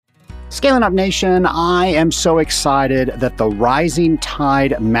Scaling Up Nation, I am so excited that the Rising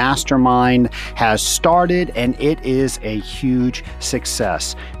Tide Mastermind has started and it is a huge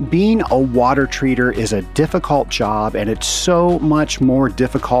success. Being a water treater is a difficult job and it's so much more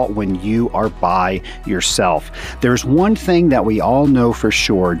difficult when you are by yourself. There's one thing that we all know for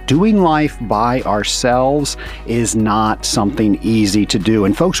sure, doing life by ourselves is not something easy to do.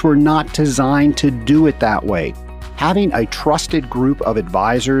 And folks, we're not designed to do it that way. Having a trusted group of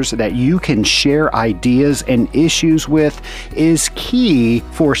advisors that you can share ideas and issues with is key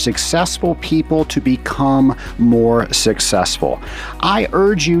for successful people to become more successful. I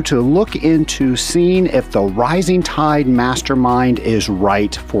urge you to look into seeing if the Rising Tide Mastermind is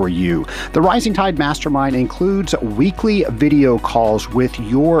right for you. The Rising Tide Mastermind includes weekly video calls with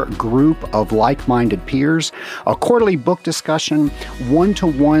your group of like-minded peers, a quarterly book discussion,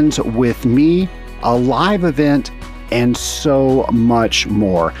 one-to-ones with me, a live event, and so much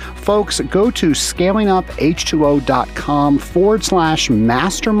more. Folks, go to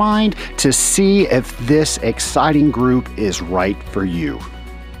scalinguph2o.com/mastermind to see if this exciting group is right for you.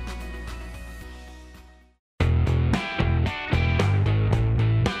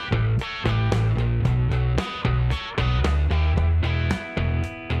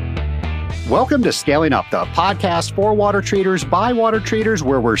 Welcome to Scaling Up, the podcast for water treaters by water treaters,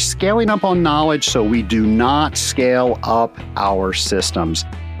 where we're scaling up on knowledge so we do not scale up our systems.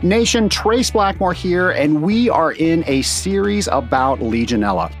 Nation, Trace Blackmore here, and we are in a series about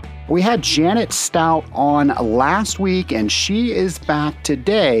Legionella. We had Janet Stout on last week, and she is back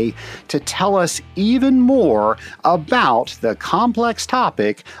today to tell us even more about the complex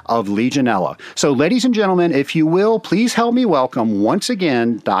topic of Legionella. So, ladies and gentlemen, if you will, please help me welcome once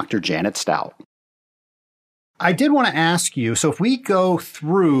again Dr. Janet Stout. I did want to ask you, so if we go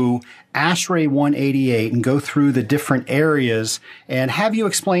through ASHRAE 188 and go through the different areas and have you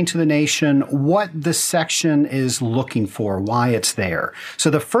explain to the nation what the section is looking for, why it's there.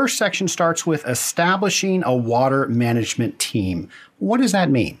 So the first section starts with establishing a water management team. What does that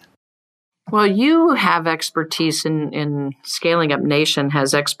mean? Well, you have expertise in Scaling Up Nation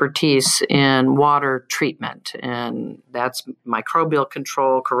has expertise in water treatment, and that's microbial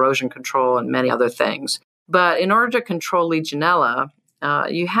control, corrosion control, and many other things. But in order to control Legionella,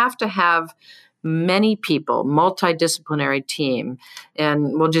 you have to have many people, multidisciplinary team.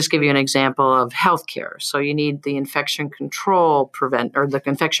 And we'll just give you an example of healthcare. So you need the infection control the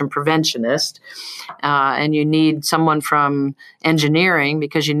infection preventionist, and you need someone from engineering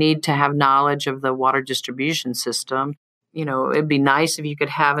because you need to have knowledge of the water distribution system. You know, it'd be nice if you could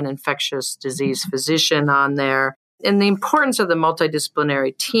have an infectious disease physician on there. And the importance of the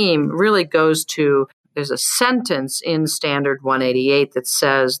multidisciplinary team really goes to there's a sentence in Standard 188 that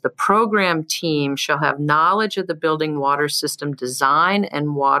says the program team shall have knowledge of the building water system design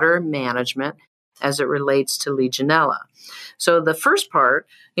and water management as it relates to Legionella. So the first part,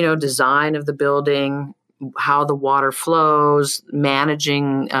 design of the building, how the water flows,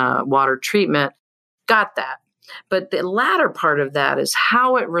 managing water treatment, got that. But the latter part of that is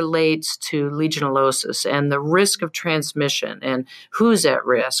how it relates to legionellosis and the risk of transmission and who's at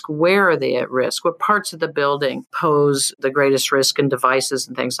risk, where are they at risk, what parts of the building pose the greatest risk and devices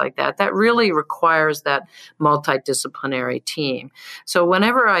and things like that. That really requires that multidisciplinary team. So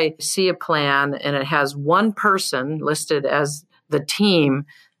whenever I see a plan and it has one person listed as the team,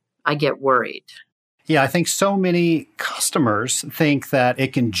 I get worried. Yeah, I think so many customers think that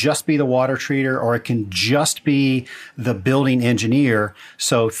it can just be the water treater or it can just be the building engineer.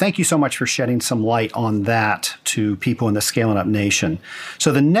 So thank you so much for shedding some light on that to people in the Scaling Up Nation.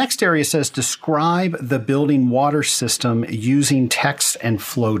 So the next area says describe the building water system using text and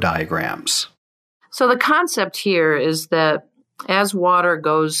flow diagrams. So the concept here is that as water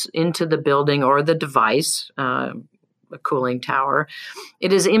goes into the building or the device, a cooling tower,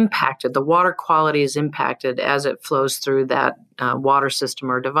 it is impacted. The water quality is impacted as it flows through that water system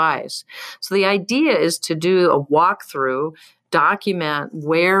or device. So the idea is to do a walkthrough, document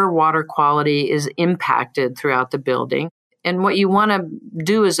where water quality is impacted throughout the building. And what you want to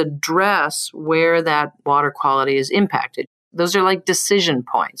do is address where that water quality is impacted. Those are like decision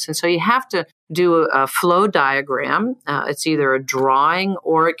points. And so you have to do a flow diagram. It's either a drawing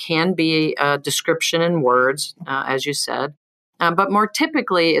or it can be a description in words, as you said. But more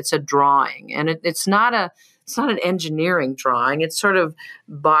typically, it's a drawing. And it's not an engineering drawing. It's sort of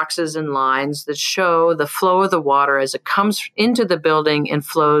boxes and lines that show the flow of the water as it comes into the building and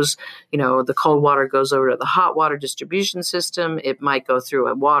flows. The cold water goes over to the hot water distribution system. It might go through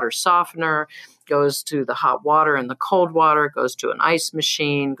a water softener, goes to the hot water and the cold water, goes to an ice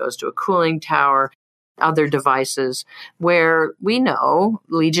machine, goes to a cooling tower. other devices where we know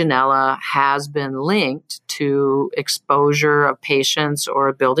Legionella has been linked to exposure of patients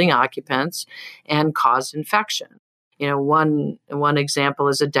or building occupants and caused infection. One example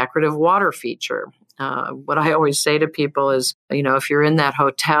is a decorative water feature. What I always say to people is, if you're in that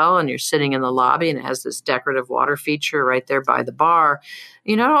hotel and you're sitting in the lobby and it has this decorative water feature right there by the bar,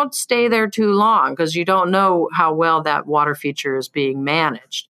 don't stay there too long because you don't know how well that water feature is being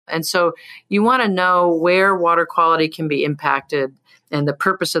managed. And so you want to know where water quality can be impacted, and the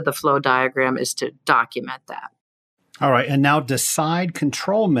purpose of the flow diagram is to document that. All right, and now decide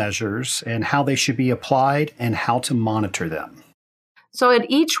control measures and how they should be applied and how to monitor them. So at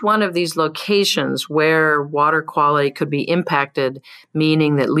each one of these locations where water quality could be impacted,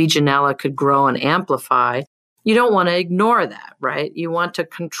 meaning that Legionella could grow and amplify, you don't want to ignore that, right? You want to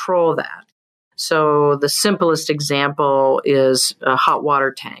control that. So the simplest example is a hot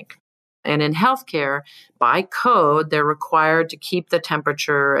water tank. And in healthcare, by code, they're required to keep the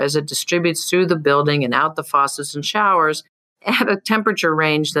temperature as it distributes through the building and out the faucets and showers at a temperature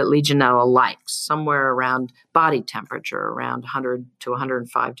range that Legionella likes, somewhere around body temperature, around 100 to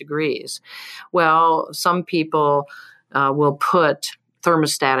 105 degrees. Well, some people will put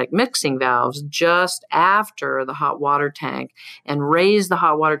thermostatic mixing valves just after the hot water tank and raise the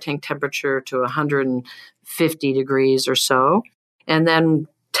hot water tank temperature to 150 degrees or so, and then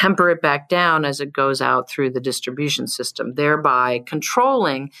temper it back down as it goes out through the distribution system, thereby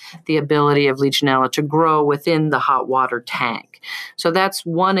controlling the ability of Legionella to grow within the hot water tank. So that's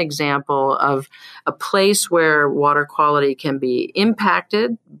one example of a place where water quality can be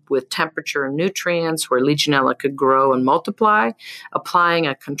impacted with temperature and nutrients, where Legionella could grow and multiply, applying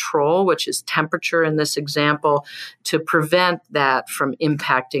a control, which is temperature in this example, to prevent that from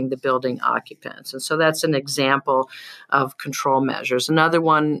impacting the building occupants. And so that's an example of control measures. Another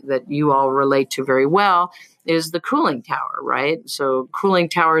one that you all relate to very well is the cooling tower, right? So cooling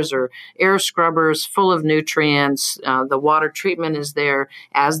towers are air scrubbers full of nutrients. The water treatment is there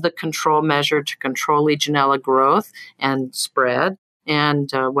as the control measure to control Legionella growth and spread.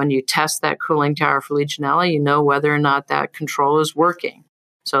 And when you test that cooling tower for Legionella, you know whether or not that control is working.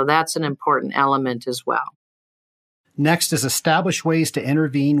 So that's an important element as well. Next is establish ways to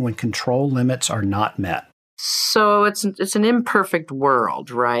intervene when control limits are not met. So it's an imperfect world,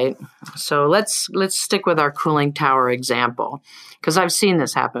 right? So let's stick with our cooling tower example, because I've seen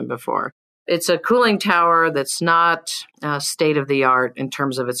this happen before. It's a cooling tower that's not state of the art in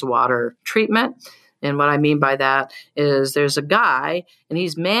terms of its water treatment. And what I mean by that is there's a guy and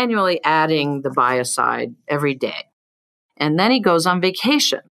he's manually adding the biocide every day. And then he goes on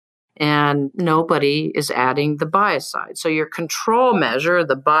vacation and nobody is adding the biocide. So your control measure,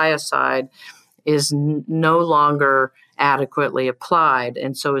 the biocide, is no longer adequately applied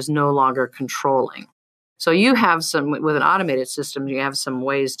and so is no longer controlling. So you have with an automated system, you have some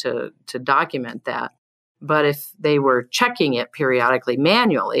ways to document that. But if they were checking it periodically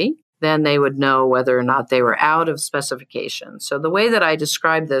manually, then they would know whether or not they were out of specification. So the way that I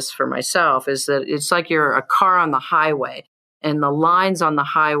describe this for myself is that it's like you're a car on the highway and the lines on the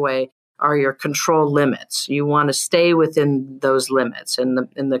highway are your control limits. You want to stay within those limits. And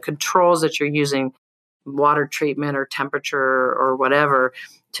the controls that you're using, water treatment or temperature or whatever,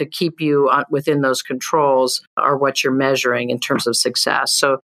 to keep you within those controls are what you're measuring in terms of success.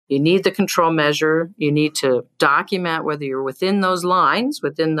 So you need the control measure. You need to document whether you're within those lines,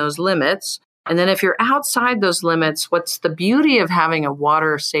 within those limits. And then if you're outside those limits, what's the beauty of having a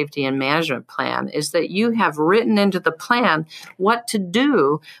water safety and management plan is that you have written into the plan what to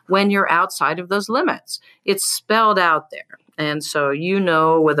do when you're outside of those limits. It's spelled out there. And so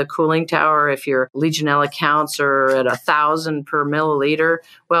with a cooling tower, if your Legionella counts are at 1,000 per milliliter,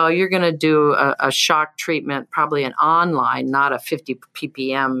 well, you're going to do a shock treatment, probably an online, not a 50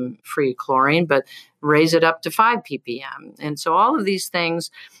 ppm free chlorine, but raise it up to 5 ppm. And so all of these things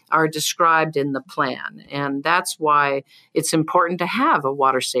are described in the plan. And that's why it's important to have a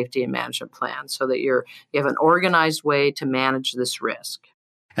water safety and management plan so that you have an organized way to manage this risk.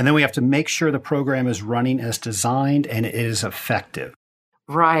 And then we have to make sure the program is running as designed and it is effective.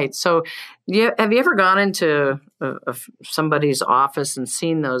 Right. So have you ever gone into somebody's office and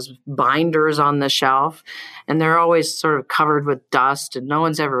seen those binders on the shelf? And they're always sort of covered with dust and no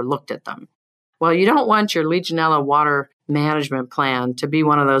one's ever looked at them. Well, you don't want your Legionella water management plan to be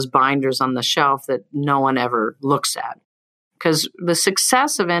one of those binders on the shelf that no one ever looks at. Because the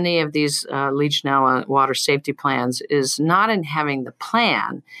success of any of these Legionella water safety plans is not in having the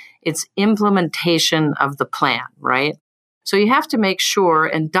plan, it's implementation of the plan, right? So you have to make sure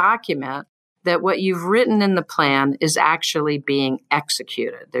and document that what you've written in the plan is actually being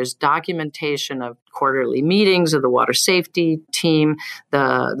executed. There's documentation of quarterly meetings of the water safety team,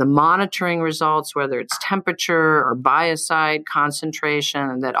 the monitoring results, whether it's temperature or biocide concentration,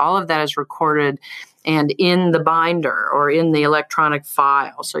 and that all of that is recorded and in the binder or in the electronic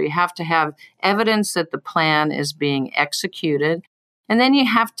file. So you have to have evidence that the plan is being executed. And then you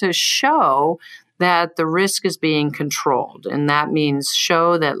have to show that the risk is being controlled. And that means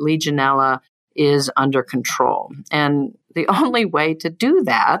show that Legionella is under control. And the only way to do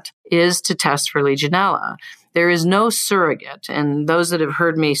that is to test for Legionella. There is no surrogate. And those that have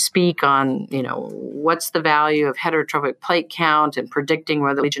heard me speak on, what's the value of heterotrophic plate count and predicting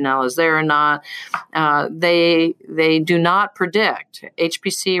whether Legionella is there or not, they do not predict.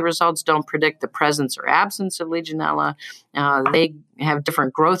 HPC results don't predict the presence or absence of Legionella. They have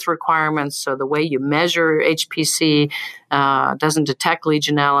different growth requirements. So the way you measure HPC doesn't detect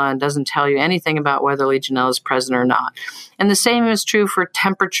Legionella and doesn't tell you anything about whether Legionella is present or not. And the same is true for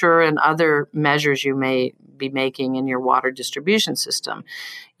temperature and other measures you may be making in your water distribution system.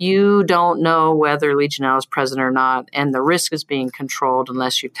 You don't know whether Legionella is present or not, and the risk is being controlled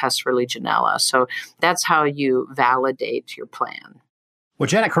unless you test for Legionella. So that's how you validate your plan. Well,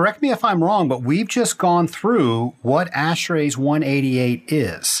 Janet, correct me if I'm wrong, but we've just gone through what ASHRAE's 188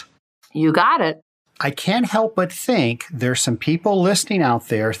 is. You got it. I can't help but think there's some people listening out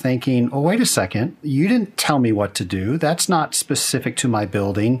there thinking, oh, wait a second, you didn't tell me what to do. That's not specific to my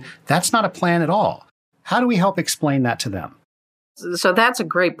building. That's not a plan at all. How do we help explain that to them? So that's a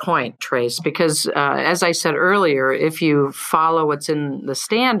great point, Trace, because as I said earlier, if you follow what's in the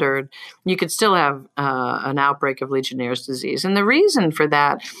standard, you could still have an outbreak of Legionnaire's disease. And the reason for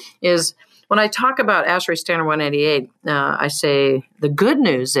that is when I talk about ASHRAE Standard 188, I say the good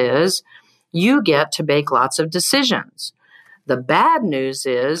news is you get to make lots of decisions. The bad news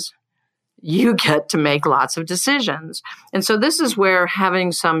is you get to make lots of decisions. And so this is where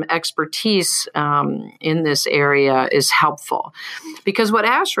having some expertise in this area is helpful. Because what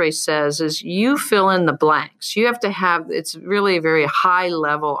ASHRAE says is you fill in the blanks. You have to have, it's really a very high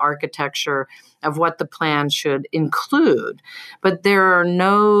level architecture of what the plan should include. But there are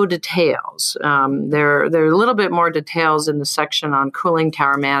no details. There are a little bit more details in the section on cooling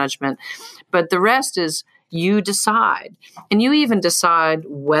tower management, but the rest is you decide. And you even decide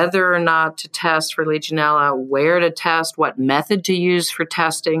whether or not to test for Legionella, where to test, what method to use for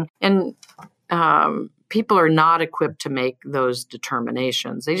testing. And people are not equipped to make those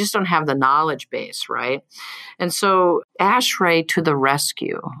determinations. They just don't have the knowledge base, right? And so ASHRAE to the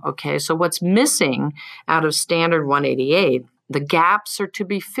rescue, okay? So what's missing out of Standard 188, the gaps are to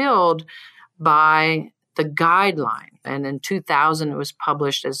be filled by the guideline. And in 2000, it was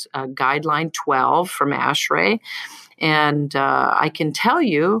published as Guideline 12 from ASHRAE. And I can tell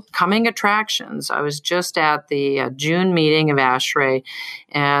you, coming attractions, I was just at the June meeting of ASHRAE,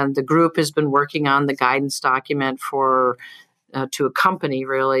 and the group has been working on the guidance document for to accompany,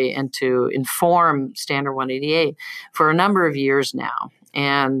 really, and to inform Standard 188 for a number of years now.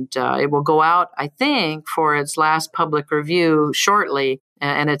 And it will go out, I think, for its last public review shortly.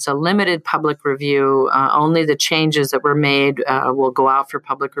 And it's a limited public review. Only the changes that were made will go out for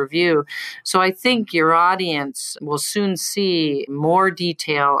public review. So I think your audience will soon see more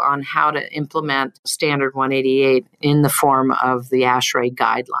detail on how to implement Standard 188 in the form of the ASHRAE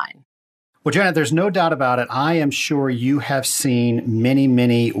guideline. Well, Janet, there's no doubt about it. I am sure you have seen many,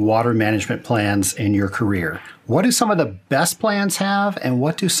 many water management plans in your career. What do some of the best plans have, and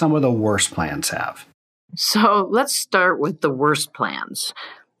what do some of the worst plans have? So let's start with the worst plans.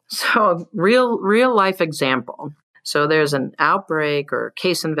 So real life example. So there's an outbreak or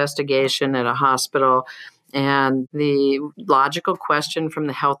case investigation at a hospital, and the logical question from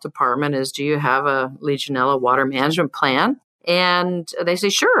the health department is, do you have a Legionella water management plan? And they say,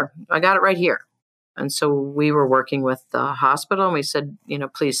 sure, I got it right here. And so we were working with the hospital, and we said,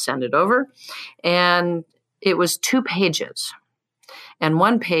 please send it over. And it was 2 pages, and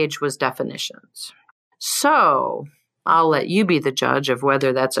 1 page was definitions. So I'll let you be the judge of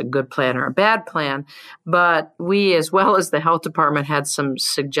whether that's a good plan or a bad plan. But we, as well as the health department, had some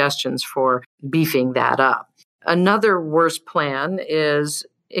suggestions for beefing that up. Another worst plan is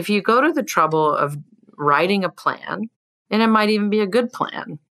if you go to the trouble of writing a plan, and it might even be a good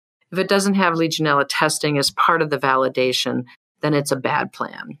plan, if it doesn't have Legionella testing as part of the validation, then it's a bad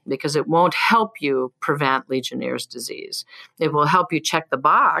plan because it won't help you prevent Legionnaire's disease. It will help you check the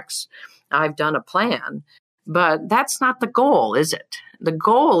box, I've done a plan, but that's not the goal, is it? The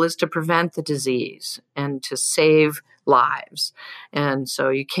goal is to prevent the disease and to save lives. And so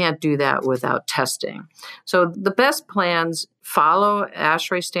you can't do that without testing. So the best plans follow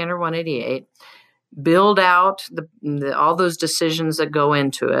ASHRAE Standard 188, build out all those decisions that go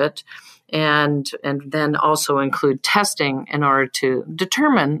into it, and then also include testing in order to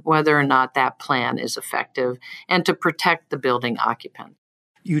determine whether or not that plan is effective and to protect the building occupant.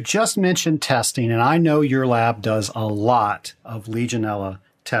 You just mentioned testing, and I know your lab does a lot of Legionella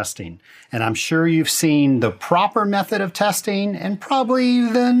testing. And I'm sure you've seen the proper method of testing and probably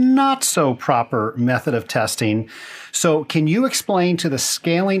the not so proper method of testing. So can you explain to the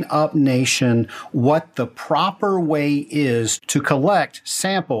Scaling Up Nation what the proper way is to collect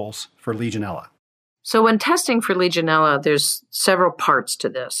samples for Legionella? So when testing for Legionella, there's several parts to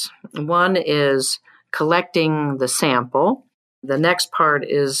this. One is collecting the sample. The next part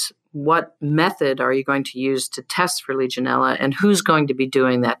is what method are you going to use to test for Legionella and who's going to be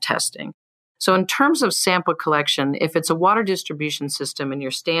doing that testing. So in terms of sample collection, if it's a water distribution system and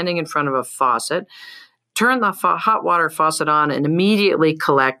you're standing in front of a faucet, turn the hot water faucet on and immediately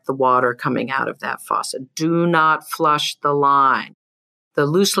collect the water coming out of that faucet. Do not flush the line. The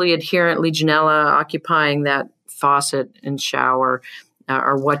loosely adherent Legionella occupying that faucet and shower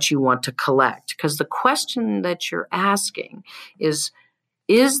are what you want to collect. Because the question that you're asking is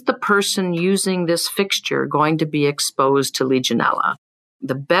the person using this fixture going to be exposed to Legionella?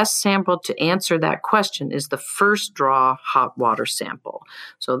 The best sample to answer that question is the first draw hot water sample.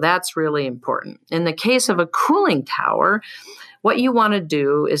 So that's really important. In the case of a cooling tower, what you want to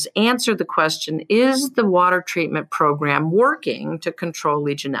do is answer the question, is the water treatment program working to control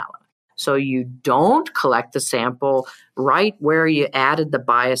Legionella? So you don't collect the sample right where you added the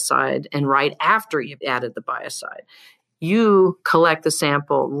biocide and right after you've added the biocide. You collect the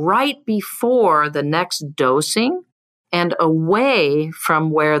sample right before the next dosing and away from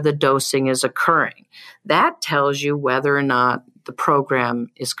where the dosing is occurring. That tells you whether or not the program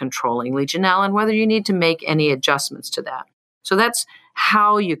is controlling Legionella and whether you need to make any adjustments to that. So that's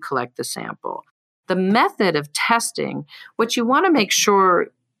how you collect the sample. The method of testing, what you want to make sure,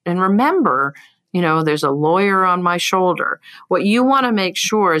 and remember, there's a lawyer on my shoulder. What you want to make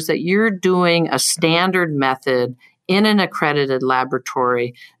sure is that you're doing a standard method in an accredited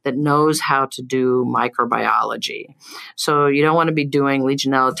laboratory that knows how to do microbiology. So you don't want to be doing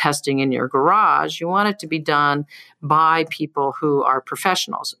Legionella testing in your garage. You want it to be done by people who are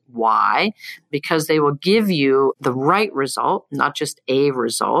professionals. Why? Because they will give you the right result, not just a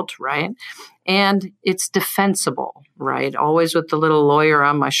result, right? And it's defensible, right? Always with the little lawyer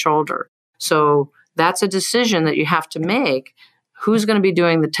on my shoulder. So that's a decision that you have to make. Who's going to be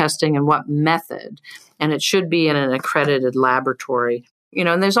doing the testing and what method? And it should be in an accredited laboratory.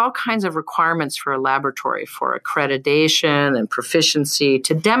 And there's all kinds of requirements for a laboratory for accreditation and proficiency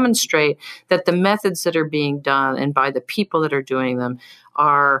to demonstrate that the methods that are being done and by the people that are doing them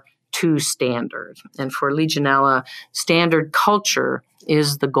are to standard. And for Legionella, standard culture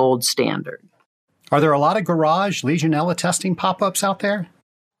is the gold standard. Are there a lot of garage Legionella testing pop-ups out there?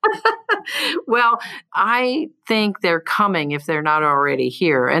 Well, I think they're coming if they're not already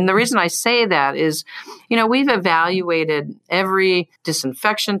here. And the reason I say that is, we've evaluated every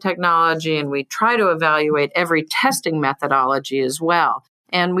disinfection technology and we try to evaluate every testing methodology as well.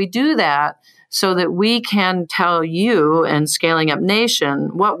 And we do that so that we can tell you and Scaling Up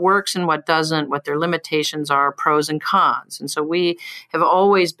Nation what works and what doesn't, what their limitations are, pros and cons. And so we have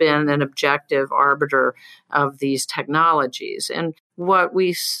always been an objective arbiter of these technologies. And what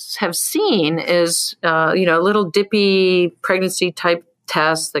we have seen is, little dippy pregnancy type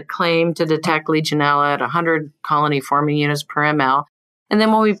tests that claim to detect Legionella at 100 colony forming units per ml. And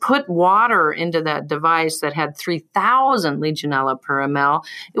then when we put water into that device that had 3,000 Legionella per ml,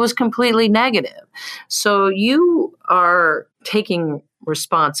 it was completely negative. So you are taking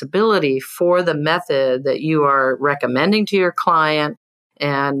responsibility for the method that you are recommending to your client.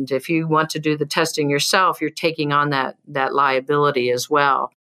 And if you want to do the testing yourself, you're taking on that liability as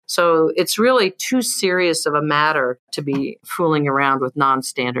well. So it's really too serious of a matter to be fooling around with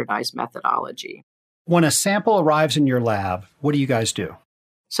non-standardized methodology. When a sample arrives in your lab, what do you guys do?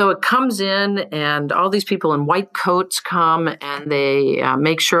 So it comes in and all these people in white coats come and they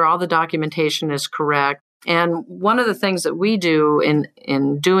make sure all the documentation is correct. And one of the things that we do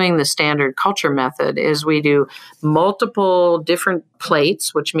in doing the standard culture method is we do multiple different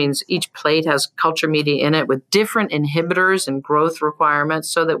plates, which means each plate has culture media in it with different inhibitors and growth requirements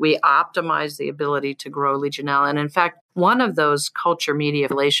so that we optimize the ability to grow Legionella. And in fact, one of those culture media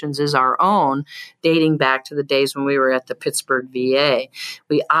formulations is our own, dating back to the days when we were at the Pittsburgh VA.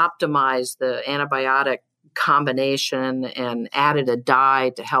 We optimized the antibiotic combination and added a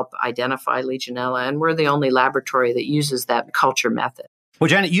dye to help identify Legionella. And we're the only laboratory that uses that culture method. Well,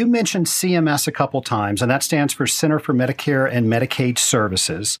 Janet, you mentioned CMS a couple times, and that stands for Center for Medicare and Medicaid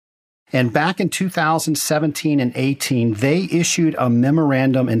Services. And back in 2017 and 18, they issued a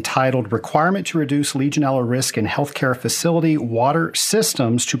memorandum entitled Requirement to Reduce Legionella Risk in Healthcare Facility Water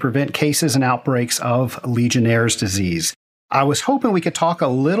Systems to Prevent Cases and Outbreaks of Legionnaire's Disease. I was hoping we could talk a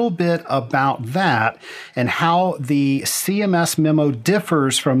little bit about that and how the CMS memo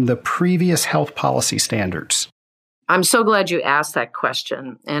differs from the previous health policy standards. I'm so glad you asked that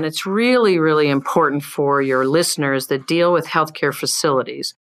question. And it's really, really important for your listeners that deal with healthcare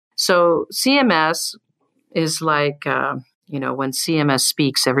facilities. So CMS is like, when CMS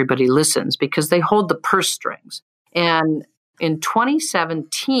speaks, everybody listens because they hold the purse strings. And in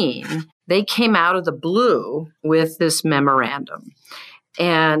 2017, they came out of the blue with this memorandum.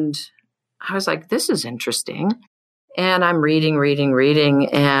 And I was like, this is interesting. And I'm reading.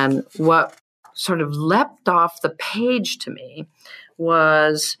 And what sort of leapt off the page to me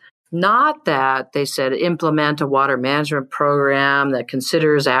was not that they said implement a water management program that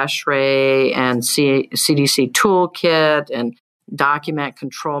considers ASHRAE and CDC toolkit and document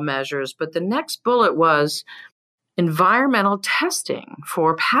control measures, but the next bullet was environmental testing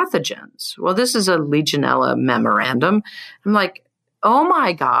for pathogens. Well, this is a Legionella memorandum. I'm like, oh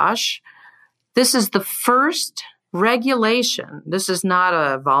my gosh, this is the first regulation. This is not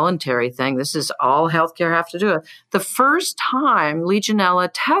a voluntary thing. This is all healthcare have to do it. The first time Legionella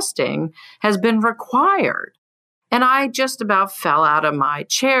testing has been required. And I just about fell out of my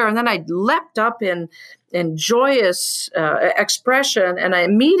chair. And then I leapt up in joyous expression. And I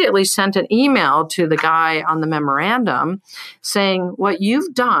immediately sent an email to the guy on the memorandum saying, what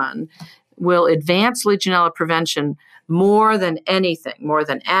you've done will advance Legionella prevention more than anything, more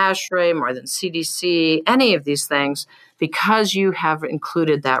than ASHRAE, more than CDC, any of these things, because you have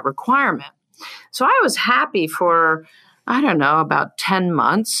included that requirement. So I was happy for, about 10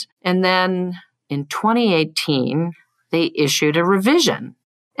 months. And then in 2018, they issued a revision.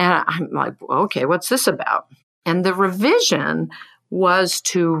 And I'm like, okay, what's this about? And the revision was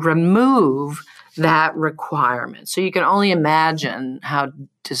to remove that requirement. So you can only imagine how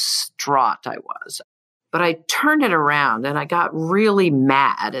distraught I was. But I turned it around and I got really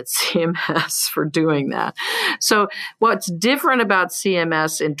mad at CMS for doing that. So what's different about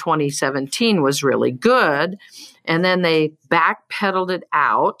CMS in 2017 was really good. And then they backpedaled it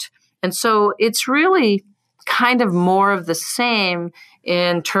out. And so it's really kind of more of the same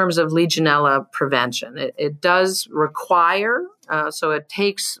in terms of Legionella prevention. It does require, so it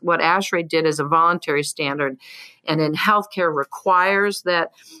takes what ASHRAE did as a voluntary standard, and in healthcare requires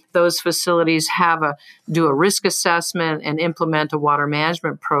that those facilities do a risk assessment and implement a water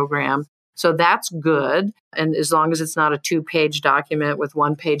management program. So that's good. And as long as it's not a 2-page document with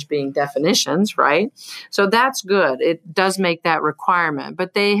 1 page being definitions, right? So that's good. It does make that requirement.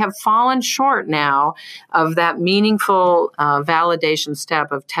 But they have fallen short now of that meaningful validation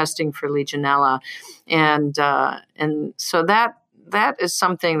step of testing for Legionella. And so that is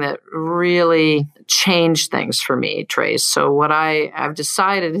something that really changed things for me, Trace. So what I've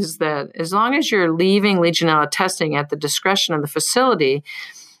decided is that as long as you're leaving Legionella testing at the discretion of the facility,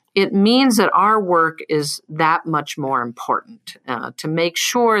 it means that our work is that much more important to make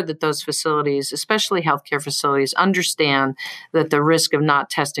sure that those facilities, especially healthcare facilities, understand that the risk of not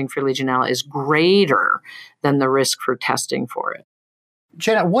testing for Legionella is greater than the risk for testing for it.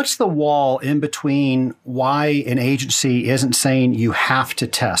 Janet, what's the wall in between why an agency isn't saying you have to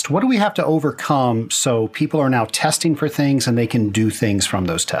test? What do we have to overcome so people are now testing for things and they can do things from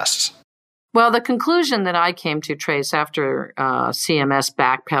those tests? Well, the conclusion that I came to, Trace, after CMS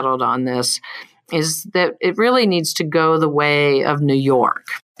backpedaled on this is that it really needs to go the way of New York.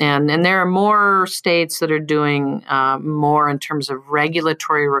 And there are more states that are doing more in terms of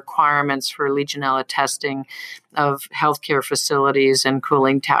regulatory requirements for Legionella testing of healthcare facilities and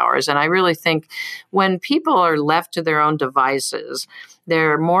cooling towers. And I really think when people are left to their own devices,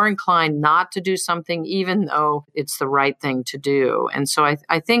 they're more inclined not to do something, even though it's the right thing to do. And so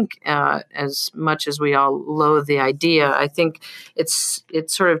I think as much as we all loathe the idea, I think it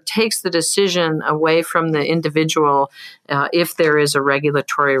sort of takes the decision away from the individual if there is a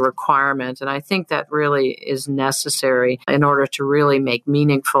regulatory requirement. And I think that really is necessary in order to really make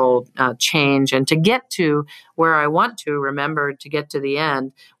meaningful change and to get to where I want to, remember, to get to the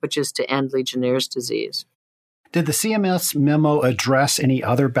end, which is to end Legionnaire's disease. Did the CMS memo address any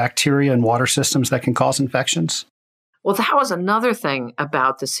other bacteria in water systems that can cause infections? Well, that was another thing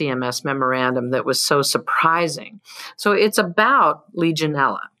about the CMS memorandum that was so surprising. So it's about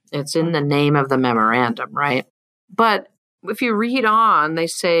Legionella. It's in the name of the memorandum, right? But if you read on, they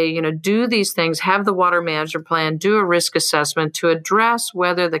say, do these things, have the water management plan, do a risk assessment to address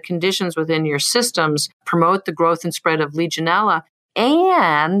whether the conditions within your systems promote the growth and spread of Legionella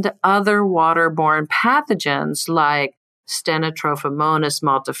and other waterborne pathogens like Stenotrophomonas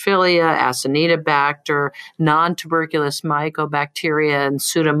multifida, Acinetobacter, non-tuberculous mycobacteria, and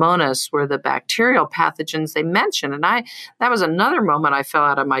Pseudomonas were the bacterial pathogens they mentioned. And that was another moment I fell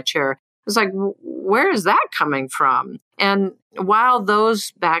out of my chair. It was like, where is that coming from? And while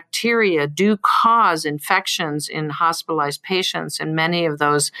those bacteria do cause infections in hospitalized patients, and many of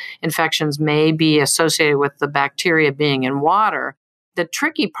those infections may be associated with the bacteria being in water, the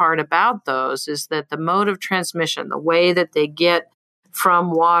tricky part about those is that the mode of transmission, the way that they get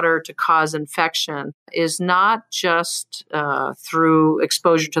from water to cause infection, is not just through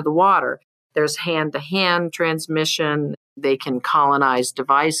exposure to the water. There's hand-to-hand transmission. They can colonize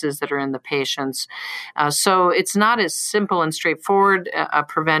devices that are in the patients. So it's not as simple and straightforward a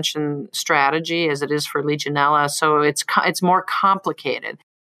prevention strategy as it is for Legionella. So it's more complicated.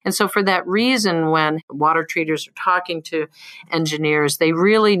 And so for that reason, when water treaters are talking to engineers, they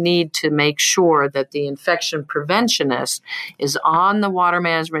really need to make sure that the infection preventionist is on the water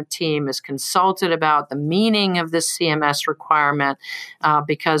management team, is consulted about the meaning of this CMS requirement,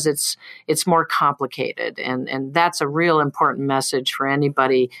 because it's more complicated. And that's a real important message for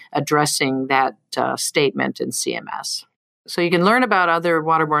anybody addressing that statement in CMS. So you can learn about other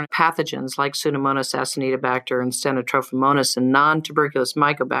waterborne pathogens like Pseudomonas acinetobacter and Stenotrophomonas and non-tuberculous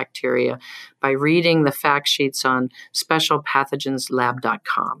mycobacteria by reading the fact sheets on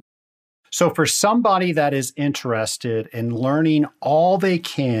specialpathogenslab.com. So for somebody that is interested in learning all they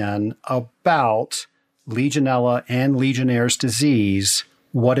can about Legionella and Legionnaire's disease,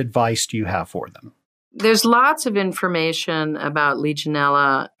 what advice do you have for them? There's lots of information about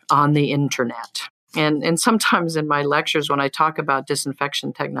Legionella on the internet. And sometimes in my lectures, when I talk about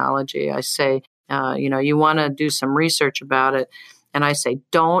disinfection technology, I say, you want to do some research about it. And I say,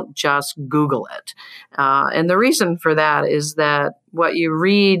 don't just Google it. And the reason for that is that what you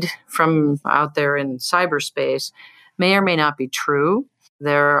read from out there in cyberspace may or may not be true.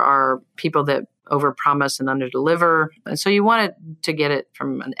 There are people that overpromise and underdeliver. And so you want to get it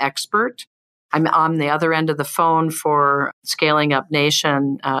from an expert. I'm on the other end of the phone for Scaling Up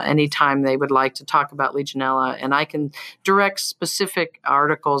Nation anytime they would like to talk about Legionella, and I can direct specific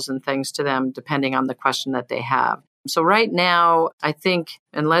articles and things to them depending on the question that they have. So right now, I think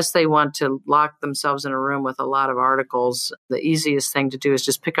unless they want to lock themselves in a room with a lot of articles, the easiest thing to do is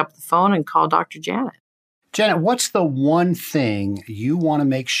just pick up the phone and call Dr. Janet. Janet, what's the one thing you want to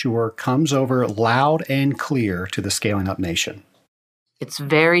make sure comes over loud and clear to the Scaling Up Nation? It's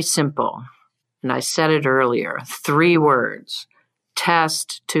very simple. And I said it earlier, 3 words: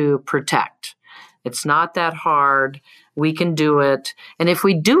 test to protect. It's not that hard. We can do it. And if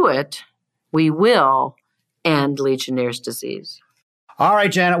we do it, we will end Legionnaire's disease. All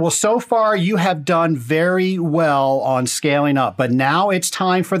right, Janet. Well, so far you have done very well on scaling up, but now it's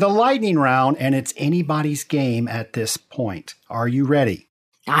time for the lightning round, and it's anybody's game at this point. Are you ready?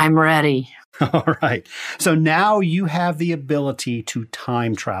 I'm ready. All right. So now you have the ability to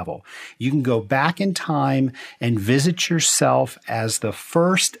time travel. You can go back in time and visit yourself as the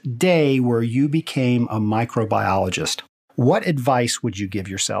first day where you became a microbiologist. What advice would you give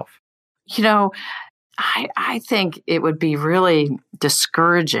yourself? I think it would be really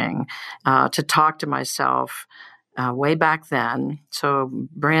discouraging to talk to myself way back then. So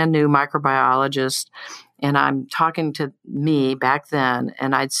brand new microbiologist, and I'm talking to me back then,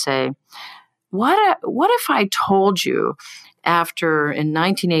 and I'd say, what if I told you after in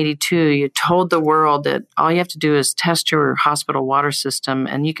 1982, you told the world that all you have to do is test your hospital water system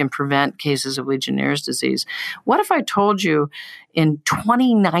and you can prevent cases of Legionnaire's disease? What if I told you in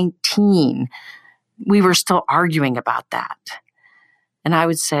 2019, we were still arguing about that? And I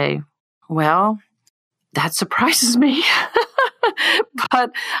would say, well, that surprises me.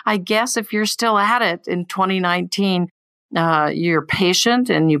 But I guess if you're still at it in 2019, you're patient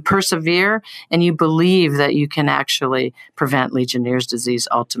and you persevere and you believe that you can actually prevent Legionnaire's disease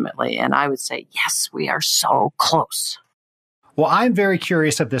ultimately. And I would say, yes, we are so close. Well, I'm very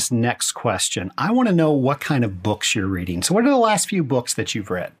curious of this next question. I want to know what kind of books you're reading. So what are the last few books that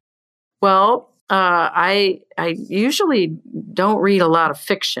you've read? Well, I usually don't read a lot of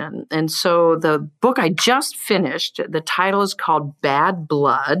fiction. And so the book I just finished, the title is called Bad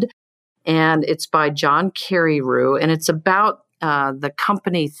Blood. And it's by John Carreyrou, and it's about the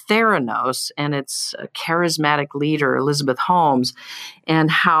company Theranos and its charismatic leader, Elizabeth Holmes, and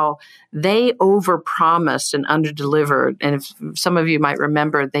how they overpromised and underdelivered. And if some of you might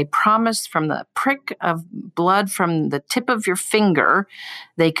remember, they promised from the prick of blood from the tip of your finger,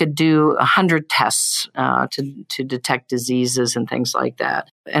 they could do 100 tests to detect diseases and things like that.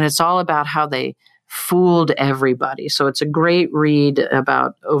 And it's all about how they fooled everybody. So it's a great read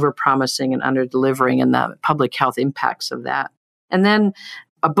about overpromising and underdelivering and the public health impacts of that. And then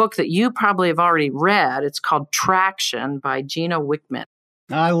a book that you probably have already read, it's called Traction by Gino Wickman.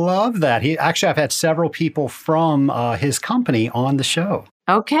 I love that. I've had several people from his company on the show.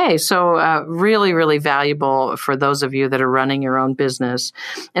 Okay, so really, really valuable for those of you that are running your own business.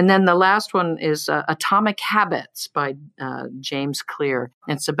 And then the last one is Atomic Habits by James Clear.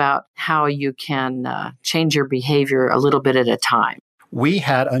 It's about how you can change your behavior a little bit at a time. We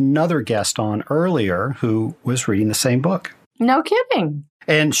had another guest on earlier who was reading the same book. No kidding.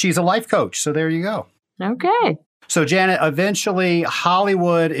 And she's a life coach, so there you go. Okay. So, Janet, eventually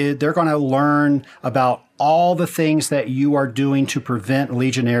Hollywood, they're going to learn about all the things that you are doing to prevent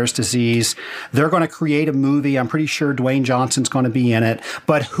Legionnaire's disease. They're going to create a movie. I'm pretty sure Dwayne Johnson's going to be in it.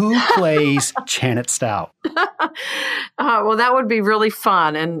 But who plays Janet Stout? Well, that would be really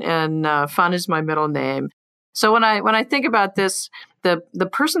fun. And fun is my middle name. So when I think about this, the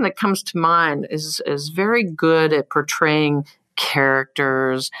person that comes to mind is very good at portraying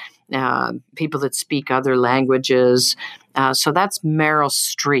characters, people that speak other languages. So that's Meryl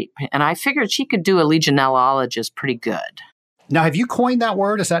Streep. And I figured she could do a Legionellologist pretty good. Now, have you coined that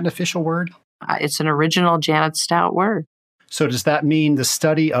word? Is that an official word? It's an original Janet Stout word. So does that mean the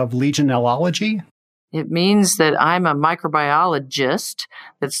study of Legionellology? It means that I'm a microbiologist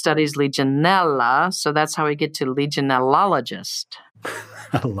that studies Legionella. So that's how we get to Legionellologist.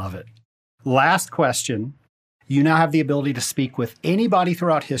 I love it. Last question. You now have the ability to speak with anybody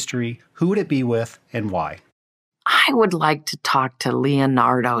throughout history. Who would it be with and why? I would like to talk to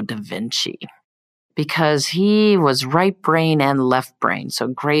Leonardo da Vinci because he was right brain and left brain. So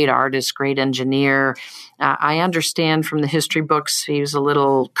great artist, great engineer. I understand from the history books he was a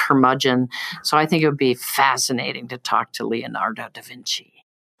little curmudgeon. So I think it would be fascinating to talk to Leonardo da Vinci.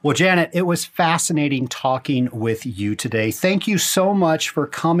 Well, Janet, it was fascinating talking with you today. Thank you so much for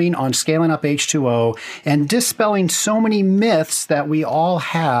coming on Scaling Up H2O and dispelling so many myths that we all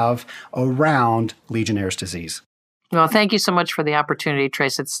have around Legionnaire's disease. Well, thank you so much for the opportunity,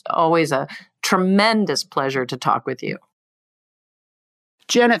 Trace. It's always a tremendous pleasure to talk with you.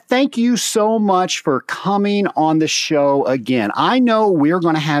 Janet, thank you so much for coming on the show again. I know we're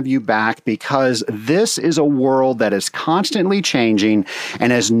going to have you back because this is a world that is constantly changing,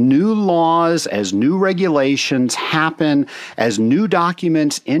 and as new laws, as new regulations happen, as new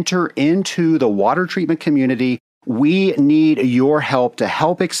documents enter into the water treatment community, we need your help to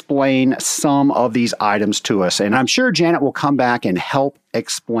help explain some of these items to us. And I'm sure Janet will come back and help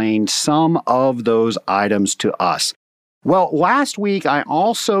explain some of those items to us. Well, last week, I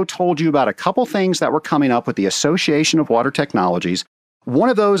also told you about a couple things that were coming up with the Association of Water Technologies. One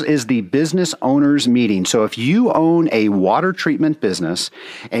of those is the business owners meeting. So if you own a water treatment business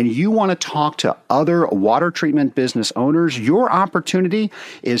and you want to talk to other water treatment business owners, your opportunity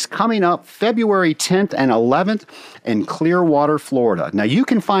is coming up February 10th and 11th in Clearwater, Florida. Now, you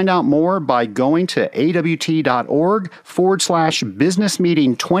can find out more by going to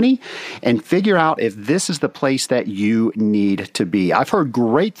awt.org/businessmeeting20 and figure out if this is the place that you need to be. I've heard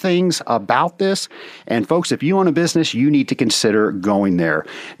great things about this. And folks, if you own a business, you need to consider going there.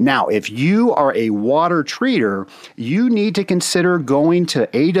 Now, if you are a water treater, you need to consider going to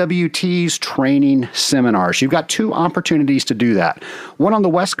AWT's training seminars. You've got two opportunities to do that. One on the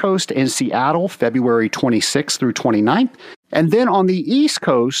West Coast in Seattle, February 26th through 29th. And then on the East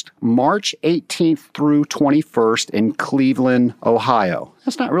Coast, March 18th through 21st in Cleveland, Ohio.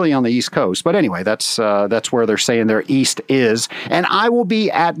 That's not really on the East Coast, but anyway, that's where they're saying their East is. And I will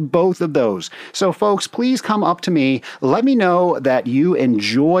be at both of those. So folks, please come up to me. Let me know that you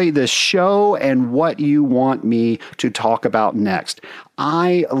enjoy this show and what you want me to talk about next.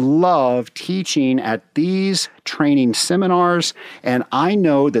 I love teaching at these training seminars, and I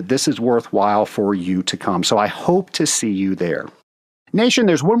know that this is worthwhile for you to come. So I hope to see you there. Nation,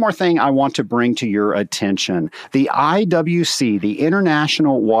 there's one more thing I want to bring to your attention. The IWC, the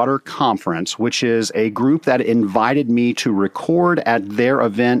International Water Conference, which is a group that invited me to record at their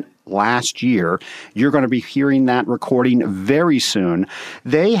event last year. You're going to be hearing that recording very soon.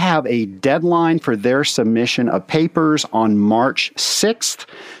 They have a deadline for their submission of papers on March 6th.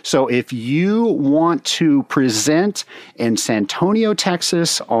 So if you want to present in San Antonio,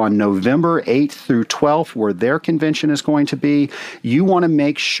 Texas on November 8th through 12th, where their convention is going to be, you want to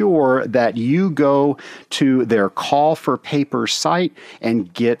make sure that you go to their call for papers site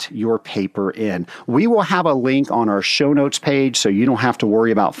and get your paper in. We will have a link on our show notes page, so you don't have to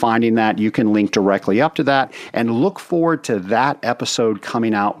worry about finding that. You can link directly up to that, and look forward to that episode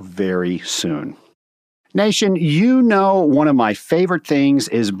coming out very soon. Nation, you know one of my favorite things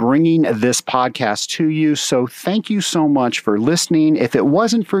is bringing this podcast to you, so thank you so much for listening. If it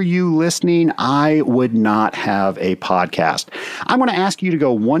wasn't for you listening, I would not have a podcast. I'm going to ask you to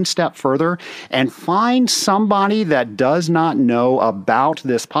go one step further and find somebody that does not know about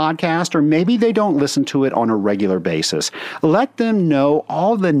this podcast, or maybe they don't listen to it on a regular basis. Let them know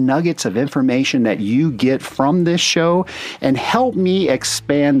all the nuggets of information that you get from this show, and help me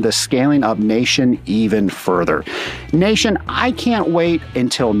expand the Scaling Up Nation even further. Nation, I can't wait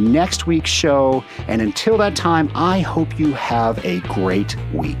until next week's show, and until that time, I hope you have a great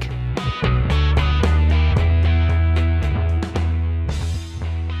week.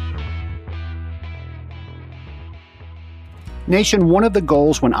 Nation, one of the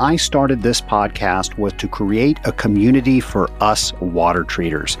goals when I started this podcast was to create a community for us water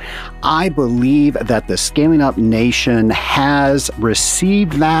treaters. I believe that the Scaling Up Nation has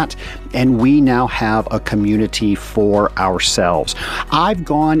received that, and we now have a community for ourselves. I've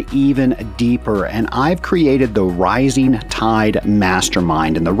gone even deeper, and I've created the Rising Tide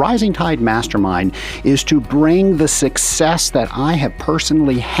Mastermind. And the Rising Tide Mastermind is to bring the success that I have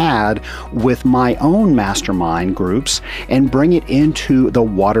personally had with my own mastermind groups and bring it into the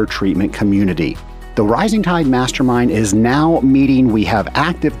water treatment community. The Rising Tide Mastermind is now meeting. We have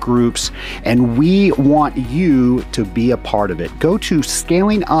active groups, and we want you to be a part of it. Go to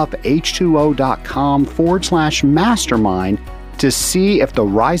scalinguph2o.com/mastermind to see if the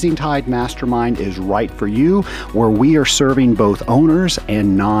Rising Tide Mastermind is right for you, where we are serving both owners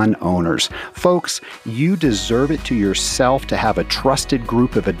and non-owners. Folks, you deserve it to yourself to have a trusted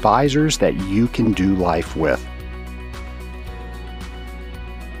group of advisors that you can do life with.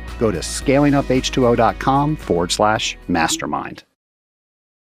 Go to scalinguph2o.com/mastermind.